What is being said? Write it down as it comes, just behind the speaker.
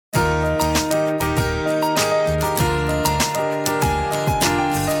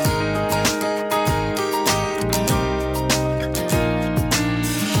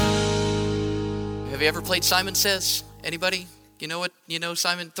ever played Simon Says? Anybody?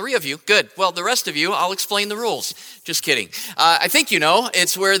 Simon? 3 of you. Good. Well, the rest of you, I'll explain the rules. Just kidding. I think you know.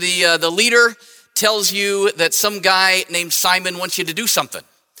 It's where the leader tells you that some guy named Simon wants you to do something.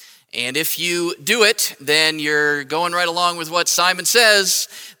 And if you do it, then you're going right along with what Simon says.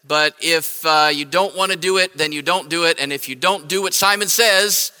 But if you don't want to do it, then you don't do it. And if you don't do what Simon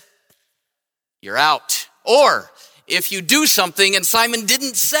says, you're out. Or if you do something and Simon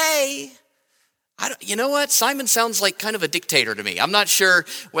didn't say, you know what? Simon sounds like kind of a dictator to me. I'm not sure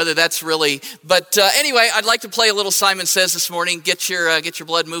whether that's really, but anyway, I'd like to play a little Simon Says this morning. Get your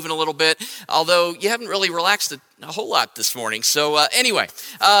blood moving a little bit. Although you haven't really relaxed a whole lot this morning. So anyway,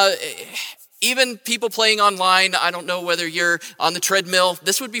 even people playing online, I don't know whether you're on the treadmill.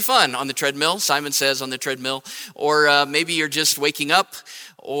 This would be fun on the treadmill. Simon Says on the treadmill, or maybe you're just waking up.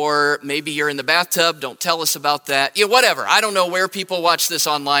 Or maybe you're in the bathtub. Don't tell us about that. Whatever. I don't know where people watch this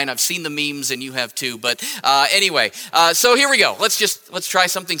online. I've seen the memes and you have too. But anyway, so here we go. Let's try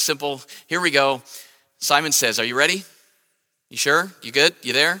something simple. Here we go. Simon Says, are you ready? You sure? You good?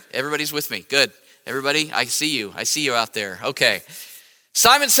 You there? Everybody's with me. Good. Everybody, I see you. I see you out there. Okay.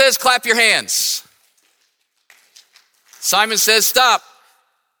 Simon Says, clap your hands. Simon Says, stop.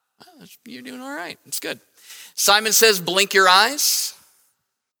 You're doing all right. It's good. Simon Says, blink your eyes.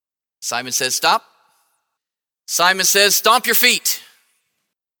 Simon Says, stop. Simon Says, stomp your feet.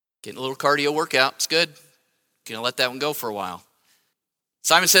 Getting a little cardio workout. It's good. Gonna let that one go for a while.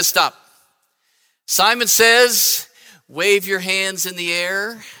 Simon Says, stop. Simon Says, wave your hands in the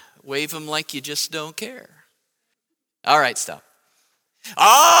air. Wave them like you just don't care. All right, stop.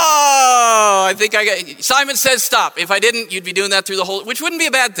 Oh, I think I got, Simon Says stop. If I didn't, you'd be doing that through the whole, which wouldn't be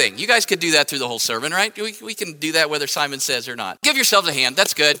a bad thing. You guys could do that through the whole sermon, right? We can do that whether Simon says or not. Give yourselves a hand.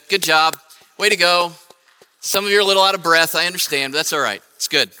 That's good. Good job. Way to go. Some of you are a little out of breath. I understand, but that's all right. It's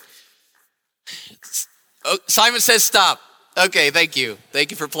good. Oh, Simon Says stop. Okay, thank you.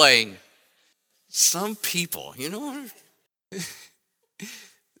 Thank you for playing. Some people,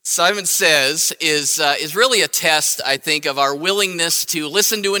 Simon Says is really a test, I think, of our willingness to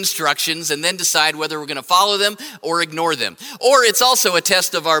listen to instructions and then decide whether we're going to follow them or ignore them. Or it's also a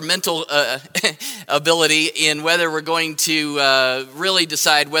test of our mental ability in whether we're going to really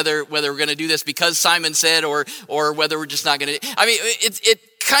decide whether we're going to do this because Simon said or whether we're just not going to. I mean, it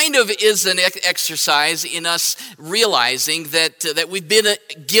kind of is an exercise in us realizing that we've been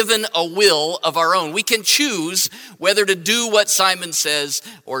given a will of our own. We can choose whether to do what Simon says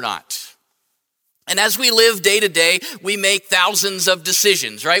or not. And as we live day to day, we make thousands of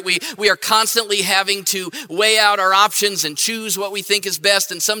decisions, right? We are constantly having to weigh out our options and choose what we think is best.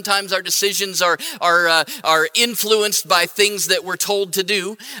 And sometimes our decisions are influenced by things that we're told to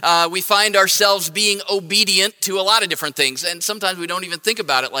do. We find ourselves being obedient to a lot of different things. And sometimes we don't even think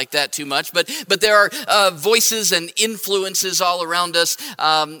about it like that too much. But there are voices and influences all around us.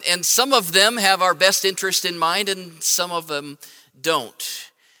 And some of them have our best interest in mind and some of them don't.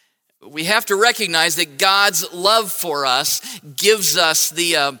 We have to recognize that God's love for us gives us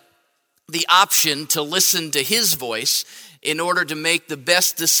the option to listen to His voice in order to make the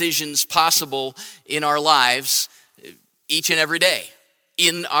best decisions possible in our lives each and every day,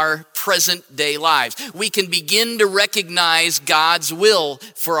 in our present day lives. We can begin to recognize God's will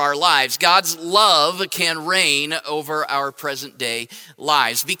for our lives. God's love can reign over our present day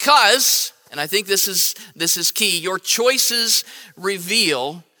lives because, and I think this is key, your choices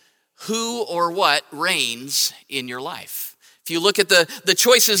reveal who or what reigns in your life. If you look at the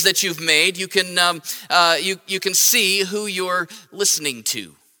choices that you've made, you can see who you're listening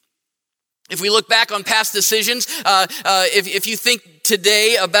to. If we look back on past decisions, if you think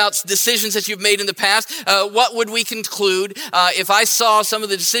today about decisions that you've made in the past, what would we conclude? If I saw some of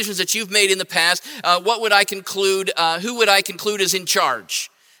the decisions that you've made in the past, what would I conclude? Who would I conclude is in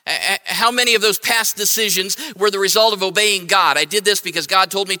charge? How many of those past decisions were the result of obeying God? I did this because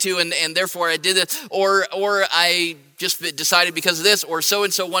God told me to, and therefore I did it. Or I just decided because of this, or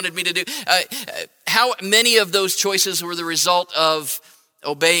so-and-so wanted me to do. How many of those choices were the result of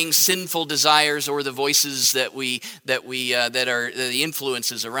obeying sinful desires or the voices that are the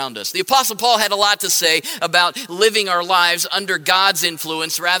influences around us? The Apostle Paul had a lot to say about living our lives under God's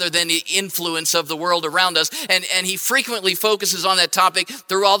influence rather than the influence of the world around us. And he frequently focuses on that topic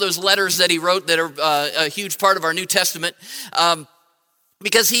through all those letters that he wrote that are a huge part of our New Testament.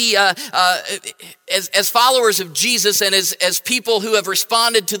 Because he, as followers of Jesus and as people who have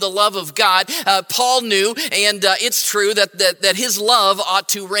responded to the love of God, Paul knew, and it's true, that his love ought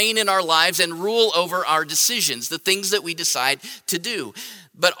to reign in our lives and rule over our decisions, the things that we decide to do.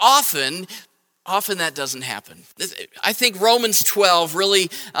 But often, often that doesn't happen. I think Romans 12 really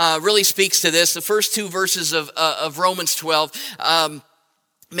speaks to this. The first two verses of Romans 12,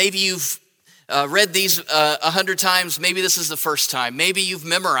 maybe you've read these 100 times. Maybe this is the first time. Maybe you've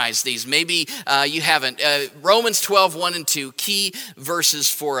memorized these. Maybe you haven't. Romans 12, 1 and 2, key verses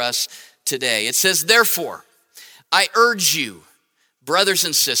for us today. It says, "Therefore, I urge you, brothers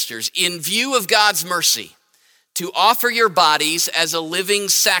and sisters, in view of God's mercy, to offer your bodies as a living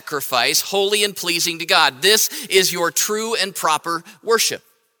sacrifice, holy and pleasing to God. This is your true and proper worship.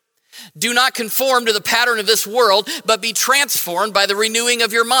 Do not conform to the pattern of this world, but be transformed by the renewing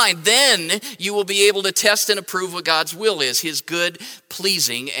of your mind. Then you will be able to test and approve what God's will is, his good,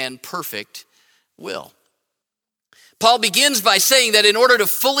 pleasing, and perfect will." Paul begins by saying that in order to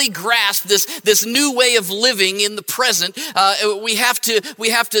fully grasp this new way of living in the present, we have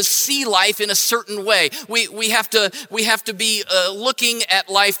to see life in a certain way. We have to be looking at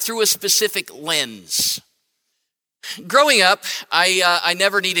life through a specific lens. Growing up, I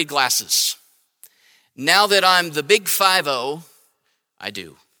never needed glasses. Now that I'm the big 5-0, I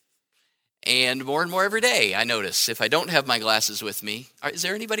do. And more every day, I notice if I don't have my glasses with me. Is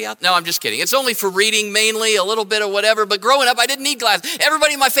there anybody out? No, I'm just kidding. It's only for reading mainly, a little bit of whatever. But growing up, I didn't need glasses.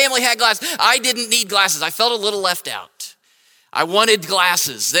 Everybody in my family had glasses. I didn't need glasses. I felt a little left out. I wanted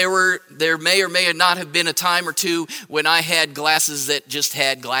glasses. There may or may not have been a time or two when I had glasses that just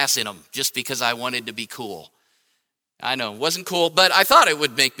had glass in them, just because I wanted to be cool. I know, it wasn't cool, but I thought it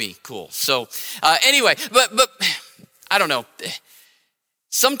would make me cool. So anyway, but I don't know.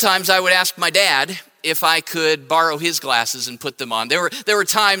 Sometimes I would ask my dad if I could borrow his glasses and put them on. There were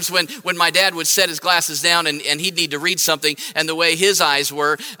times when my dad would set his glasses down and he'd need to read something, and the way his eyes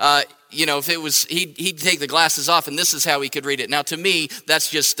were, if it was, he'd take the glasses off, and this is how he could read it. Now to me, that's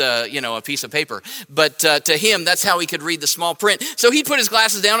just a piece of paper, but to him, that's how he could read the small print. So he'd put his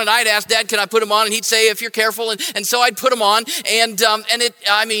glasses down, and I'd ask, "Dad, can I put them on?" And he'd say, "If you're careful," and so I'd put them on, and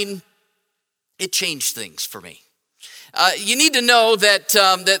it changed things for me. You need to know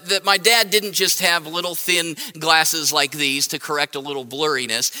that my dad didn't just have little thin glasses like these to correct a little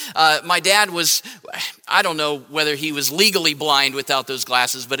blurriness. My dad was, I don't know whether he was legally blind without those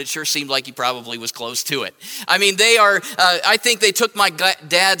glasses, but it sure seemed like he probably was close to it. I mean, I think they took my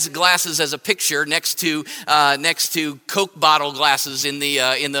dad's glasses as a picture next to Coke bottle glasses in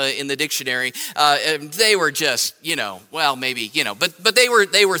the dictionary. They were just, maybe, but they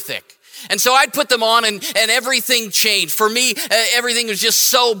were thick. And so I'd put them on and everything changed. For me, everything was just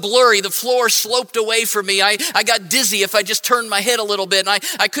so blurry. The floor sloped away from me. I got dizzy if I just turned my head a little bit. And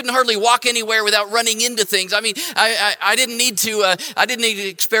I couldn't hardly walk anywhere without running into things. I mean, I didn't need to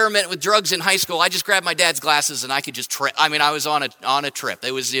experiment with drugs in high school. I just grabbed my dad's glasses and I could just trip. I mean, I was on a trip.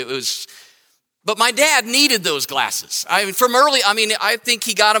 It was. But my dad needed those glasses. I think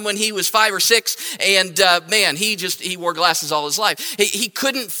he got them when he was 5 or 6, and he wore glasses all his life. He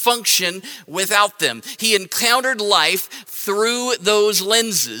couldn't function without them. He encountered life through those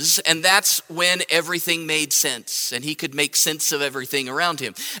lenses, and that's when everything made sense, and he could make sense of everything around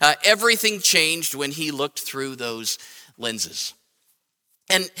him. Everything changed when he looked through those lenses.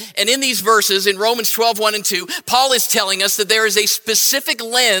 And in these verses, in Romans 12, 1 and 2, Paul is telling us that there is a specific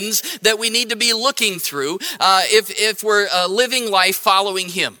lens that we need to be looking through if we're living life following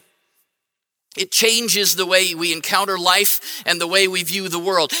him. It changes the way we encounter life and the way we view the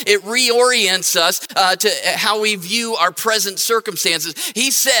world. It reorients us to how we view our present circumstances.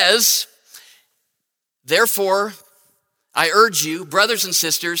 He says, "Therefore, I urge you, brothers and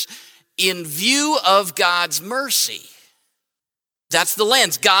sisters, in view of God's mercy." That's the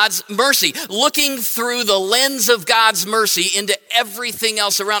lens, God's mercy. Looking through the lens of God's mercy into everything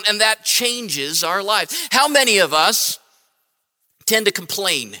else around, and that changes our lives. How many of us tend to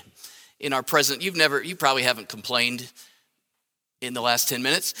complain in our present? You probably haven't complained in the last 10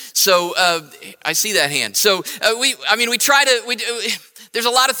 minutes. So I see that hand. So there's a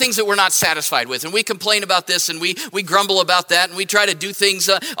lot of things that we're not satisfied with, and we complain about this, and we grumble about that, and we try to do things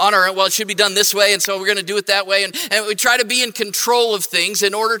on our own. Well, it should be done this way, and so we're going to do it that way, and we try to be in control of things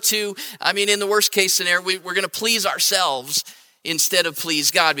in order to, in the worst case scenario, we're going to please ourselves instead of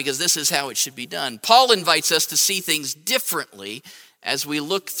please God, because this is how it should be done. Paul invites us to see things differently as we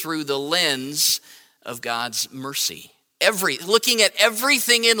look through the lens of God's mercy. Looking at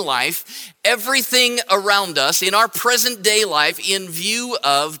everything in life, everything around us, in our present day life, in view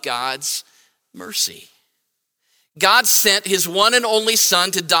of God's mercy. God sent his one and only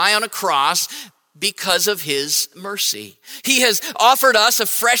Son to die on a cross because of his mercy. He has offered us a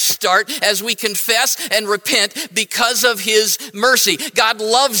fresh start as we confess and repent because of his mercy. God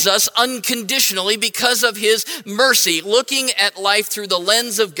loves us unconditionally because of his mercy. Looking at life through the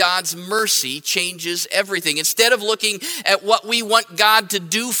lens of God's mercy changes everything. Instead of looking at what we want God to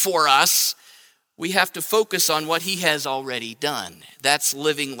do for us, we have to focus on what he has already done. That's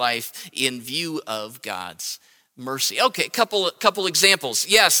living life in view of God's mercy. Okay, couple examples.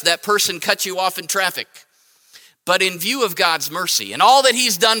 Yes, that person cut you off in traffic. But in view of God's mercy and all that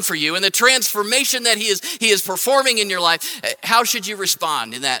he's done for you and the transformation that he is performing in your life, how should you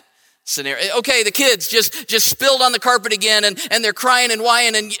respond in that scenario? Okay, the kids just spilled on the carpet again and they're crying and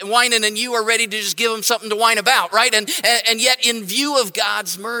whining and you are ready to just give them something to whine about, right? And yet in view of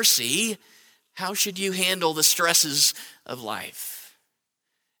God's mercy, how should you handle the stresses of life?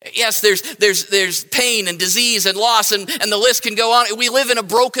 Yes, there's pain and disease and loss and the list can go on. We live in a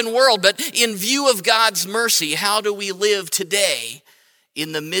broken world, but in view of God's mercy, how do we live today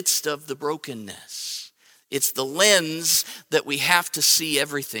in the midst of the brokenness? It's the lens that we have to see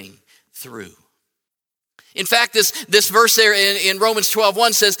everything through. In fact, this verse there in Romans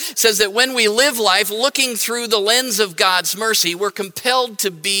 12:1 says that when we live life looking through the lens of God's mercy, we're compelled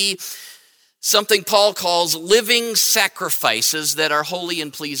to be something Paul calls living sacrifices that are holy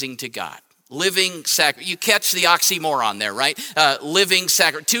and pleasing to God. Living sacrifice. You catch the oxymoron there, right? Living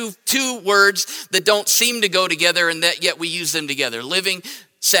sacrifice. Two words that don't seem to go together and that yet we use them together. Living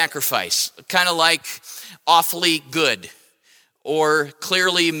sacrifice. Kind of like awfully good or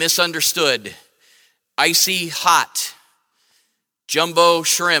clearly misunderstood. Icy hot. Jumbo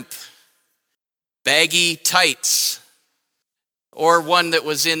shrimp. Baggy tights. Or one that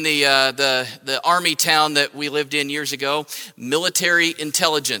was in the army town that we lived in years ago, military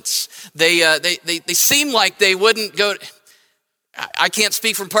intelligence. They seem like they wouldn't go. I can't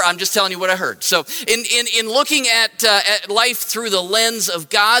speak from part. I'm just telling you what I heard. So in looking at life through the lens of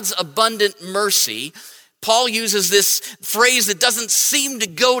God's abundant mercy, Paul uses this phrase that doesn't seem to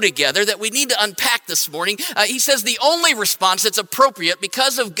go together that we need to unpack this morning. He says the only response that's appropriate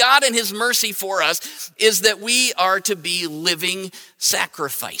because of God and his mercy for us is that we are to be living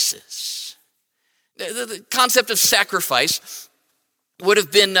sacrifices. The concept of sacrifice would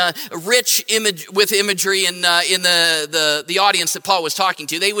have been rich with imagery in the audience that Paul was talking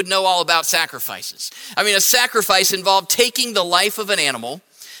to. They would know all about sacrifices. I mean, a sacrifice involved taking the life of an animal,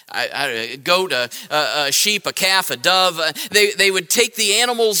 a goat, a sheep, a calf, a dove. They would take the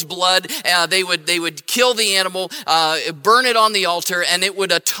animal's blood. They would kill the animal, burn it on the altar, and it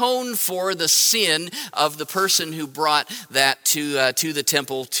would atone for the sin of the person who brought that to the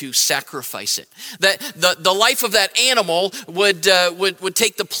temple to sacrifice it. That the life of that animal would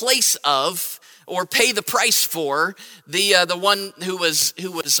take the place of or pay the price for the one who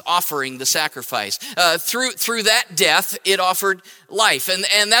was offering the sacrifice. Through that death, it offered life.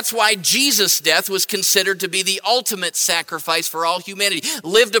 And that's why Jesus' death was considered to be the ultimate sacrifice for all humanity.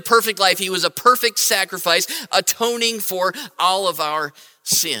 Lived a perfect life. He was a perfect sacrifice, atoning for all of our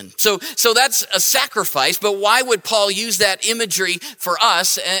sin. So that's a sacrifice, but why would Paul use that imagery for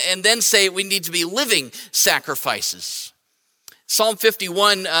us and then say we need to be living sacrifices? Psalm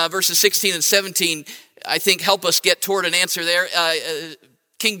 51, verses 16 and 17, I think help us get toward an answer there.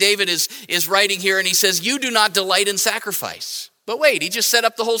 King David is writing here and he says, you do not delight in sacrifice. But wait, he just set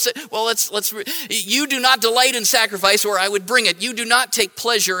up the whole, you do not delight in sacrifice or I would bring it. You do not take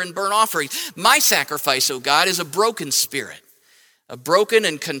pleasure in burnt offerings. My sacrifice, O God, is a broken spirit. A broken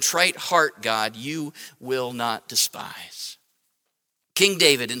and contrite heart, God, you will not despise. King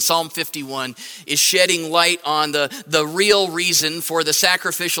David in Psalm 51 is shedding light on the real reason for the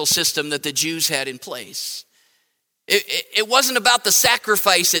sacrificial system that the Jews had in place. It wasn't about the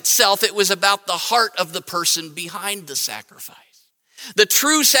sacrifice itself, it was about the heart of the person behind the sacrifice. The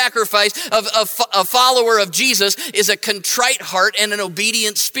true sacrifice of a follower of Jesus is a contrite heart and an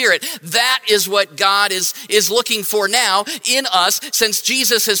obedient spirit. That is what God is looking for now in us. Since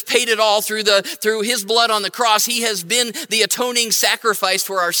Jesus has paid it all through his blood on the cross, he has been the atoning sacrifice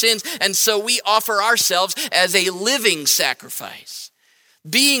for our sins. And so we offer ourselves as a living sacrifice.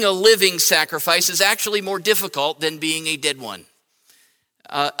 Being a living sacrifice is actually more difficult than being a dead one.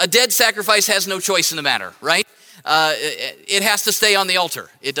 A dead sacrifice has no choice in the matter, right? It has to stay on the altar.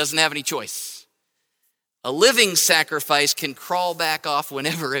 It doesn't have any choice. A living sacrifice can crawl back off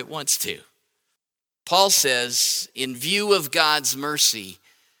whenever it wants to. Paul says, in view of God's mercy,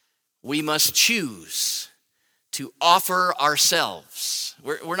 we must choose to offer ourselves.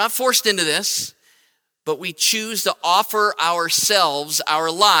 We're not forced into this, but we choose to offer ourselves, our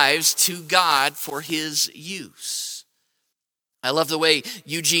lives to God for his use. I love the way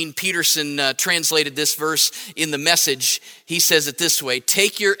Eugene Peterson translated this verse in the Message. He says it this way: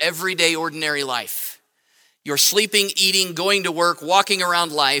 take your everyday ordinary life, your sleeping, eating, going to work, walking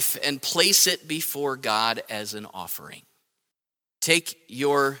around life, and place it before God as an offering. Take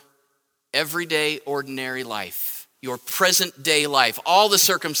your everyday ordinary life, your present day life, all the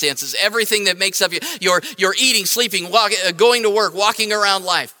circumstances, everything that makes up your eating, sleeping, going to work, walking around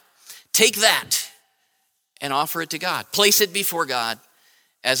life. Take that and offer it to God. Place it before God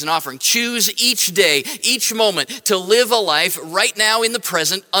as an offering. Choose each day, each moment to live a life right now in the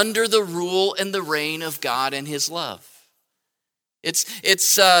present under the rule and the reign of God and his love.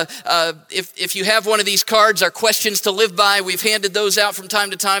 If you have one of these cards, our questions to live by, we've handed those out from time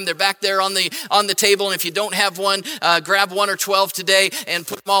to time. They're back there on the table. And if you don't have one, grab 1 or 12 today and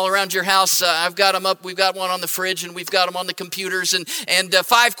put them all around your house. I've got them up. We've got one on the fridge and we've got them on the computers. And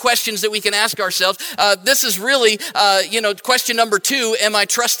 5 questions that we can ask ourselves. This is really, question number 2. Am I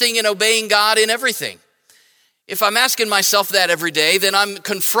trusting and obeying God in everything? If I'm asking myself that every day, then I'm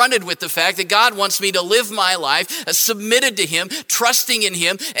confronted with the fact that God wants me to live my life submitted to him, trusting in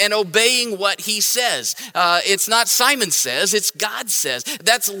him, and obeying what he says. It's not Simon says, it's God says.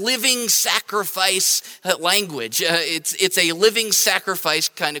 That's living sacrifice language. It's a living sacrifice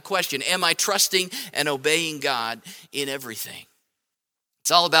kind of question. Am I trusting and obeying God in everything? It's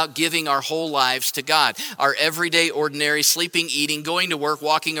all about giving our whole lives to God, our everyday, ordinary, sleeping, eating, going to work,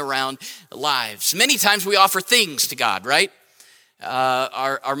 walking around lives. Many times we offer things to God, right?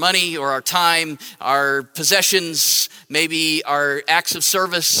 Our money or our time, our possessions, maybe our acts of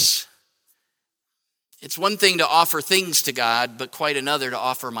service. It's one thing to offer things to God, but quite another to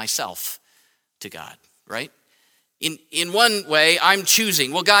offer myself to God, right? In one way, I'm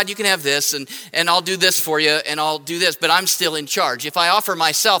choosing, well, God, you can have this, and I'll do this for you, and I'll do this, but I'm still in charge. If I offer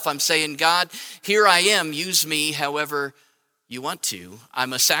myself, I'm saying, God, here I am, use me however you want to.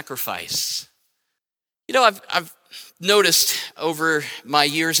 I'm a sacrifice. I've noticed over my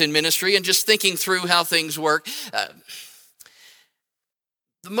years in ministry and just thinking through how things work,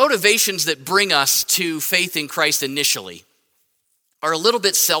 the motivations that bring us to faith in Christ initially are a little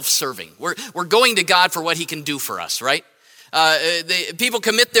bit self-serving. We're going to God for what he can do for us, right? People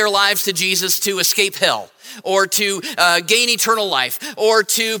commit their lives to Jesus to escape hell, or to gain eternal life, or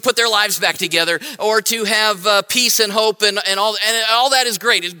to put their lives back together, or to have peace and hope, and all that is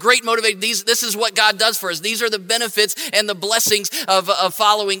great. It's great motivation. This is what God does for us. These are the benefits and the blessings of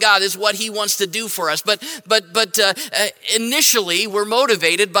following God. This is what he wants to do for us. But initially, we're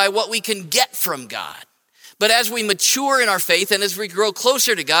motivated by what we can get from God. But as we mature in our faith and as we grow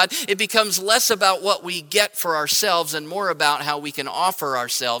closer to God, it becomes less about what we get for ourselves and more about how we can offer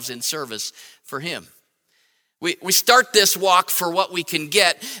ourselves in service for him. We start this walk for what we can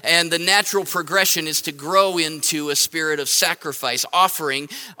get, and the natural progression is to grow into a spirit of sacrifice, offering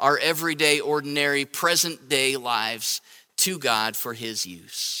our everyday, ordinary, present-day lives to God for his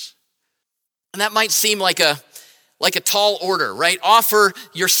use. And that might seem like a tall order, right? Offer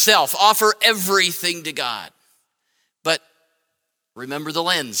yourself, offer everything to God. But remember the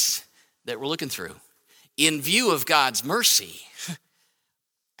lens that we're looking through. In view of God's mercy,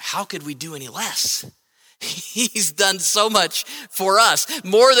 how could we do any less? He's done so much for us,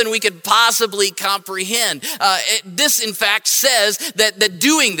 more than we could possibly comprehend. This, in fact, says that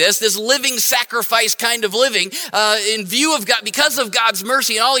doing this living sacrifice kind of living, in view of God, because of God's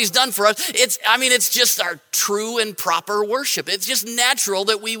mercy and all he's done for us, it's just our true and proper worship. It's just natural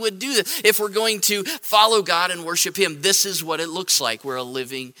that we would do this. If we're going to follow God and worship him, this is what it looks like. We're a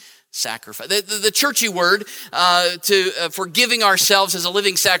living sacrifice. The churchy word for giving ourselves as a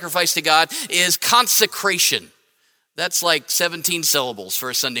living sacrifice to God is consecration. That's like 17 syllables for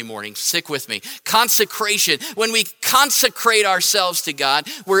a Sunday morning. Stick with me. Consecration. When we consecrate ourselves to God,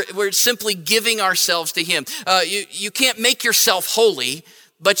 we're simply giving ourselves to him. You can't make yourself holy,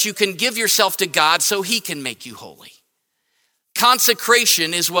 but you can give yourself to God so he can make you holy.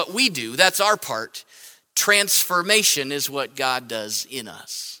 Consecration is what we do. That's our part. Transformation is what God does in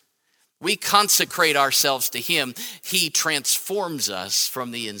us. We consecrate ourselves to him. He transforms us from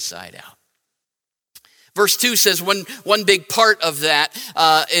the inside out. Verse 2 says one big part of that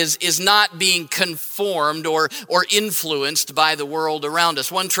is not being conformed or influenced by the world around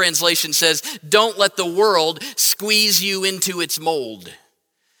us. One translation says, don't let the world squeeze you into its mold.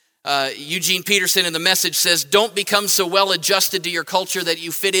 Eugene Peterson in the Message says, don't become so well adjusted to your culture that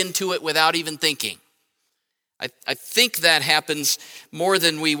you fit into it without even thinking. I think that happens more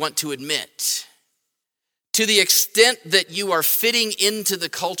than we want to admit. To the extent that you are fitting into the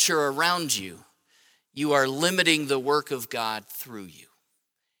culture around you, you are limiting the work of God through you.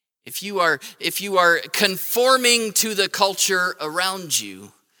 If you are conforming to the culture around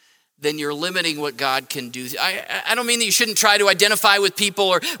you, then you're limiting what God can do. I don't mean that you shouldn't try to identify with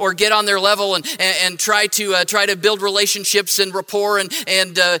people or get on their level and try to build relationships and rapport.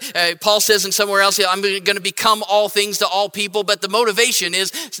 And Paul says in somewhere else, I'm going to become all things to all people. But the motivation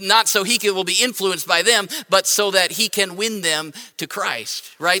is not so will be influenced by them, but so that he can win them to Christ,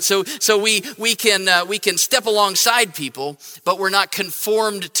 right? So we can step alongside people, but we're not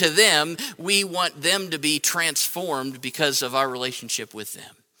conformed to them. We want them to be transformed because of our relationship with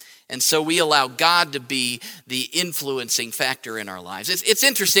them. And so we allow God to be the influencing factor in our lives. It's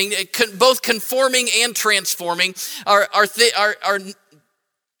interesting, both conforming and transforming are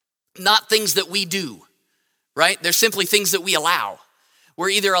not things that we do, right? They're simply things that we allow. We're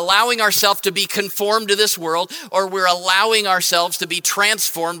either allowing ourselves to be conformed to this world, or we're allowing ourselves to be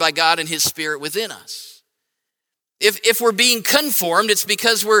transformed by God and his Spirit within us. If we're being conformed, it's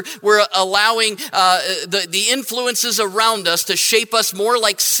because we're allowing the influences around us to shape us more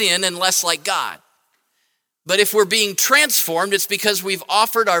like sin and less like God. But if we're being transformed, it's because we've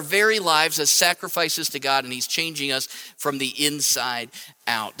offered our very lives as sacrifices to God, and he's changing us from the inside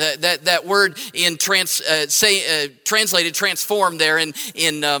out. That word in translated transform there in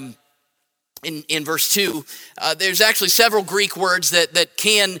verse 2, there's actually several Greek words that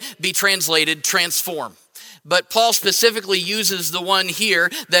can be translated transform. But Paul specifically uses the one here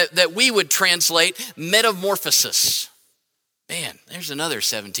that we would translate metamorphosis. Man, there's another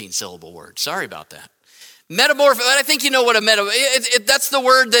 17-syllable word. Sorry about that. Metamorphosis, I think you know what that's the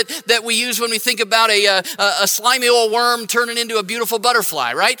word that we use when we think about a slimy old worm turning into a beautiful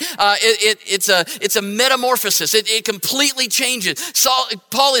butterfly, right? It's a metamorphosis. It completely changes.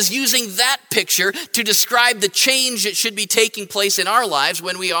 Paul is using that picture to describe the change that should be taking place in our lives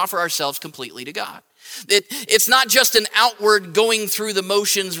when we offer ourselves completely to God. It's not just an outward going through the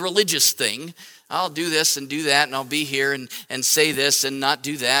motions religious thing. I'll do this and do that, and I'll be here and say this and not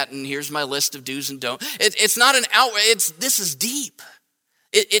do that, and here's my list of do's and don'ts. It's not an outward, this is deep.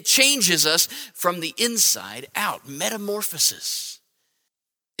 It changes us from the inside out, metamorphosis.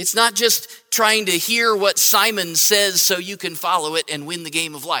 It's not just trying to hear what Simon says so you can follow it and win the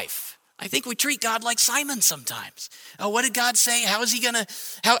game of life. I think we treat God like Simon sometimes. Oh, what did God say? How is he gonna,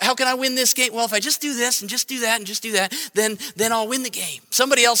 how can I win this game? Well, if I just do this and just do that and just do that, then I'll win the game.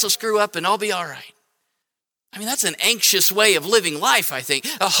 Somebody else will screw up and I'll be all right. I mean, that's an anxious way of living life, I think.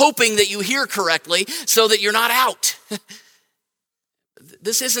 Hoping that you hear correctly so that you're not out.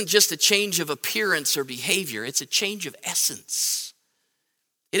 This isn't just a change of appearance or behavior. It's a change of essence.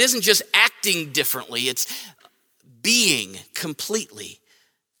 It isn't just acting differently. It's being completely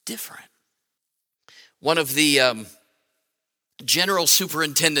different. One of the general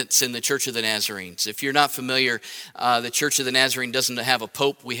superintendents in the Church of the Nazarenes. If you're not familiar, the Church of the Nazarene doesn't have a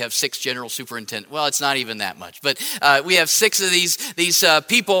pope. We have 6 general superintendents. Well, it's not even that much, but we have 6 of these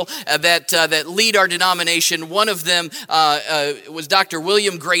people that lead our denomination. One of them was Dr.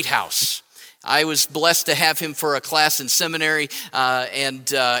 William Greathouse. I was blessed to have him for a class in seminary.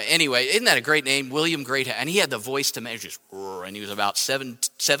 Anyway, isn't that a great name? William Greathouse. And he had the voice to measure, and he was about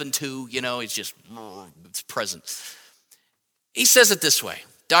 7'2", he's just it's present. He says it this way.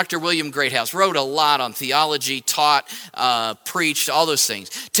 Dr. William Greathouse wrote a lot on theology, taught, preached, all those things.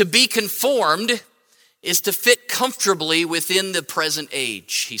 To be conformed is to fit comfortably within the present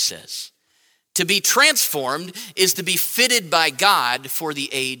age, he says. To be transformed is to be fitted by God for the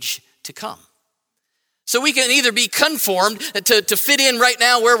age to come. So we can either be conformed to fit in right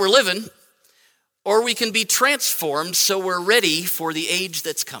now where we're living, or we can be transformed so we're ready for the age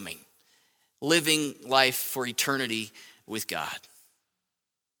that's coming, living life for eternity with God.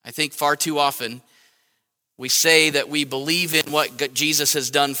 I think far too often we say that we believe in what Jesus has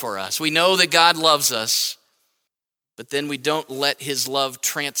done for us. We know that God loves us, but then we don't let his love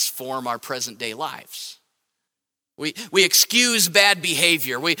transform our present day lives. We excuse bad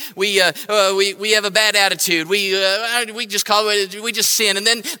behavior. We have a bad attitude. We just call it, we just sin. And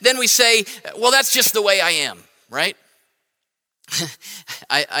then we say, well, that's just the way I am, right?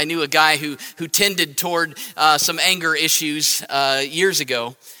 I knew a guy who tended toward some anger issues years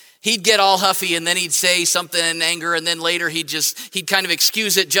ago. He'd get all huffy and then he'd say something in anger, and then later he'd kind of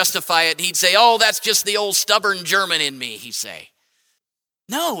excuse it, justify it. He'd say, oh, that's just the old stubborn German in me, he'd say.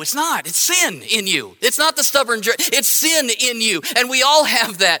 No, it's not. It's sin in you. It's not the stubborn German. It's sin in you. And we all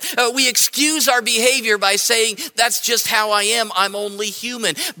have that. We excuse our behavior by saying, that's just how I am. I'm only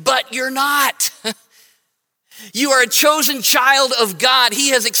human. But you're not. You are a chosen child of God. He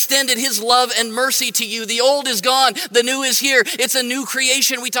has extended his love and mercy to you. The old is gone. The new is here. It's a new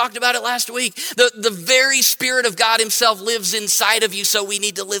creation. We talked about it last week. The very Spirit of God himself lives inside of you, so we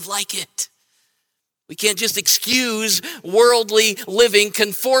need to live like it. We can't just excuse worldly living,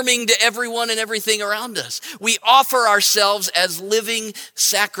 conforming to everyone and everything around us. We offer ourselves as living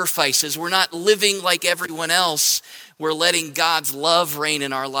sacrifices. We're not living like everyone else. We're letting God's love reign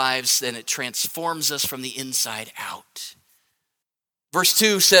in our lives, and it transforms us from the inside out. Verse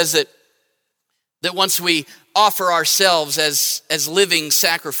 2 says that once we offer ourselves as living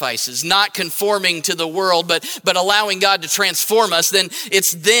sacrifices, not conforming to the world, but allowing God to transform us, then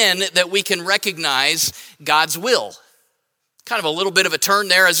it's then that we can recognize God's will. Kind of a little bit of a turn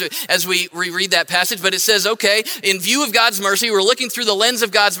there as we reread that passage, but it says, okay, in view of God's mercy, we're looking through the lens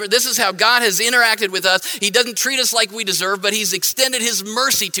of God's mercy. This is how God has interacted with us. He doesn't treat us like we deserve, but he's extended his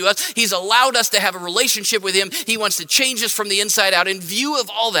mercy to us. He's allowed us to have a relationship with him. He wants to change us from the inside out. In view of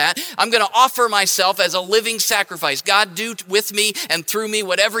all that, I'm going to offer myself as a living sacrifice. God, do with me and through me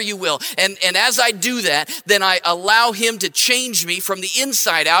whatever you will. And as I do that, then I allow him to change me from the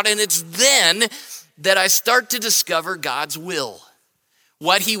inside out, and it's then that I start to discover God's will,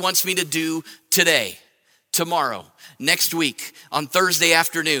 what he wants me to do today, tomorrow, next week, on Thursday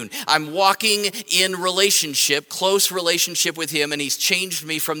afternoon. I'm walking in relationship, close relationship with him, and he's changed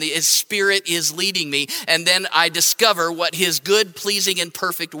me his Spirit is leading me, and then I discover what his good, pleasing, and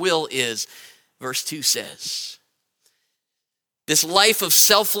perfect will is. Verse 2 says, this life of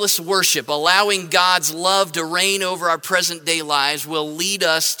selfless worship, allowing God's love to reign over our present day lives, will lead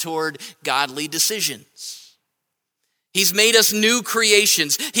us toward godly decisions. He's made us new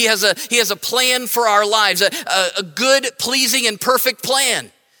creations. He has a plan for our lives, a good, pleasing, and perfect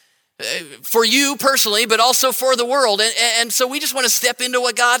plan for you personally, but also for the world. And so we just want to step into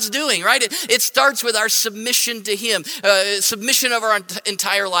what God's doing, right? It starts with our submission to him, submission of our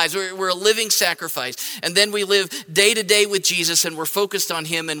entire lives. We're a living sacrifice. And then we live day to day with Jesus, and we're focused on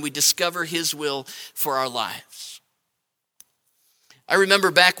him, and we discover his will for our lives. I remember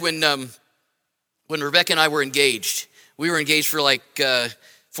back when Rebecca and I were engaged. We were engaged for like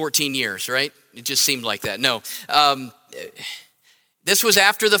 14 years, right? It just seemed like that. No. This was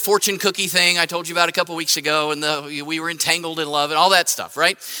after the fortune cookie thing I told you about a couple weeks ago, and we were entangled in love and all that stuff,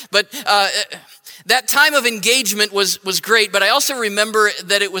 right? But that time of engagement was great, but I also remember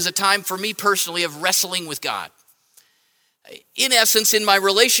that it was a time for me personally of wrestling with God. In essence, in my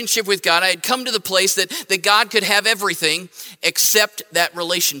relationship with God, I had come to the place that God could have everything except that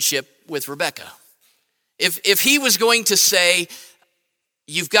relationship with Rebecca. If he was going to say,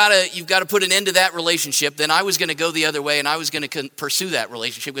 you've got to put an end to that relationship, then I was going to go the other way, and I was going to pursue that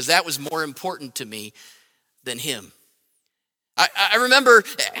relationship because that was more important to me than him. I remember,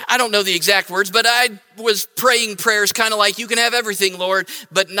 I don't know the exact words, but I was praying prayers kind of like, you can have everything, Lord,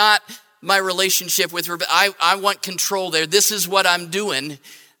 but not my relationship with Rebecca. I want control there. This is what I'm doing.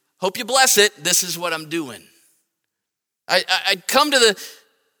 Hope you bless it. This is what I'm doing. I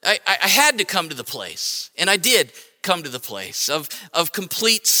had to come to the place, and I did come to the place of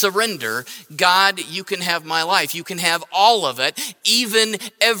complete surrender. God, you can have my life. You can have all of it, even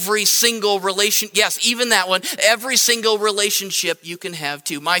every single relation. Yes, even that one. Every single relationship you can have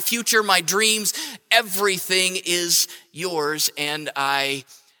too. My future, my dreams, everything is yours, and I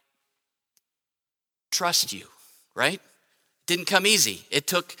trust you, right? It didn't come easy. It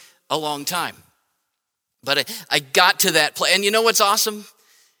took a long time. But I got to that place. And you know what's awesome?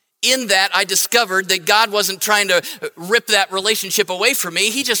 In that, I discovered that God wasn't trying to rip that relationship away from me.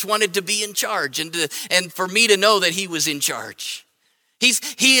 He just wanted to be in charge and for me to know that he was in charge.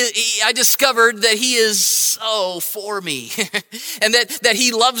 I discovered that he is so for me and that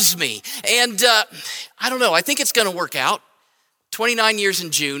he loves me. And I don't know, I think it's going to work out. 29 years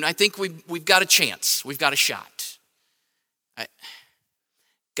in June, I think we've got a chance. We've got a shot.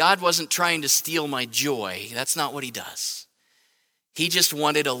 God wasn't trying to steal my joy. That's not what he does. He just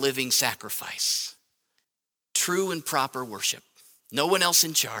wanted a living sacrifice. True and proper worship. No one else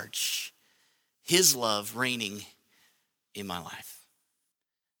in charge. His love reigning in my life.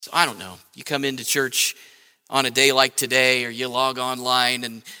 So I don't know. You come into church on a day like today, or you log online,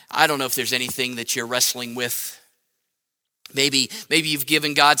 and I don't know if there's anything that you're wrestling with. Maybe you've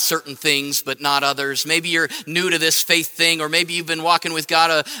given God certain things, but not others. Maybe you're new to this faith thing, or maybe you've been walking with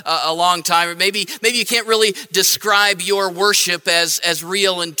God a long time, or maybe you can't really describe your worship as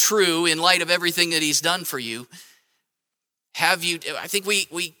real and true in light of everything that he's done for you. I think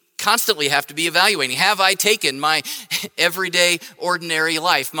we constantly have to be evaluating. Have I taken my everyday, ordinary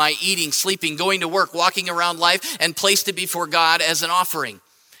life, my eating, sleeping, going to work, walking around life, and placed it before God as an offering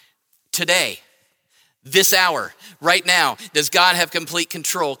today? This hour, right now, does God have complete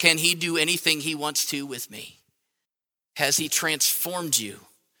control? Can he do anything he wants to with me? Has he transformed you?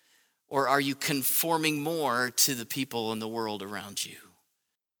 Or are you conforming more to the people in the world around you?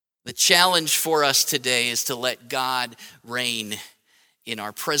 The challenge for us today is to let God reign in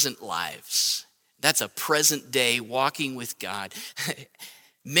our present lives. That's a present day walking with God,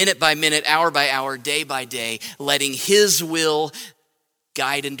 minute by minute, hour by hour, day by day, letting his will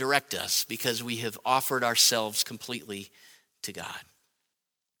guide and direct us because we have offered ourselves completely to God.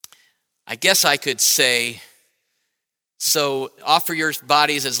 I guess I could say, so offer your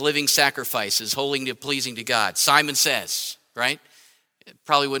bodies as living sacrifices, holy and pleasing to God. Simon says, right? It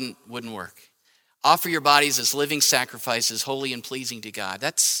probably wouldn't work. Offer your bodies as living sacrifices, holy and pleasing to God.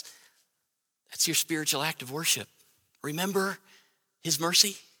 That's your spiritual act of worship. Remember his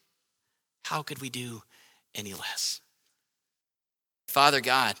mercy? How could we do any less? Father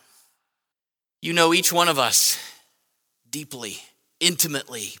God, you know each one of us deeply,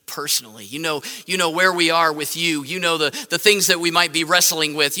 intimately, personally. You know where we are with you. You know the things that we might be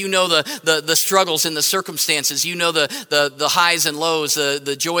wrestling with. You know the struggles and the circumstances. You know the highs and lows,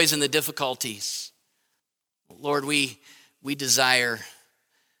 the joys and the difficulties. Lord, we desire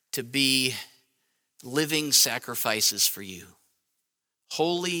to be living sacrifices for you,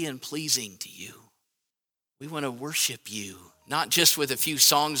 holy and pleasing to you. We want to worship you, not just with a few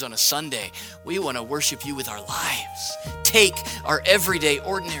songs on a Sunday. We want to worship you with our lives. Take our everyday,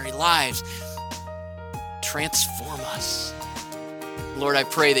 ordinary lives, transform us. Lord, I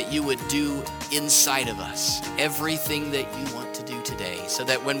pray that you would do inside of us everything that you want to do today, so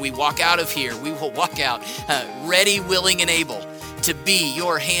that when we walk out of here, we will walk out ready, willing, and able to be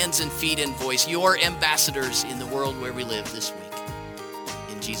your hands and feet and voice, your ambassadors in the world where we live this week.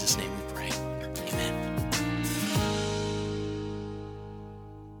 In Jesus' name we pray.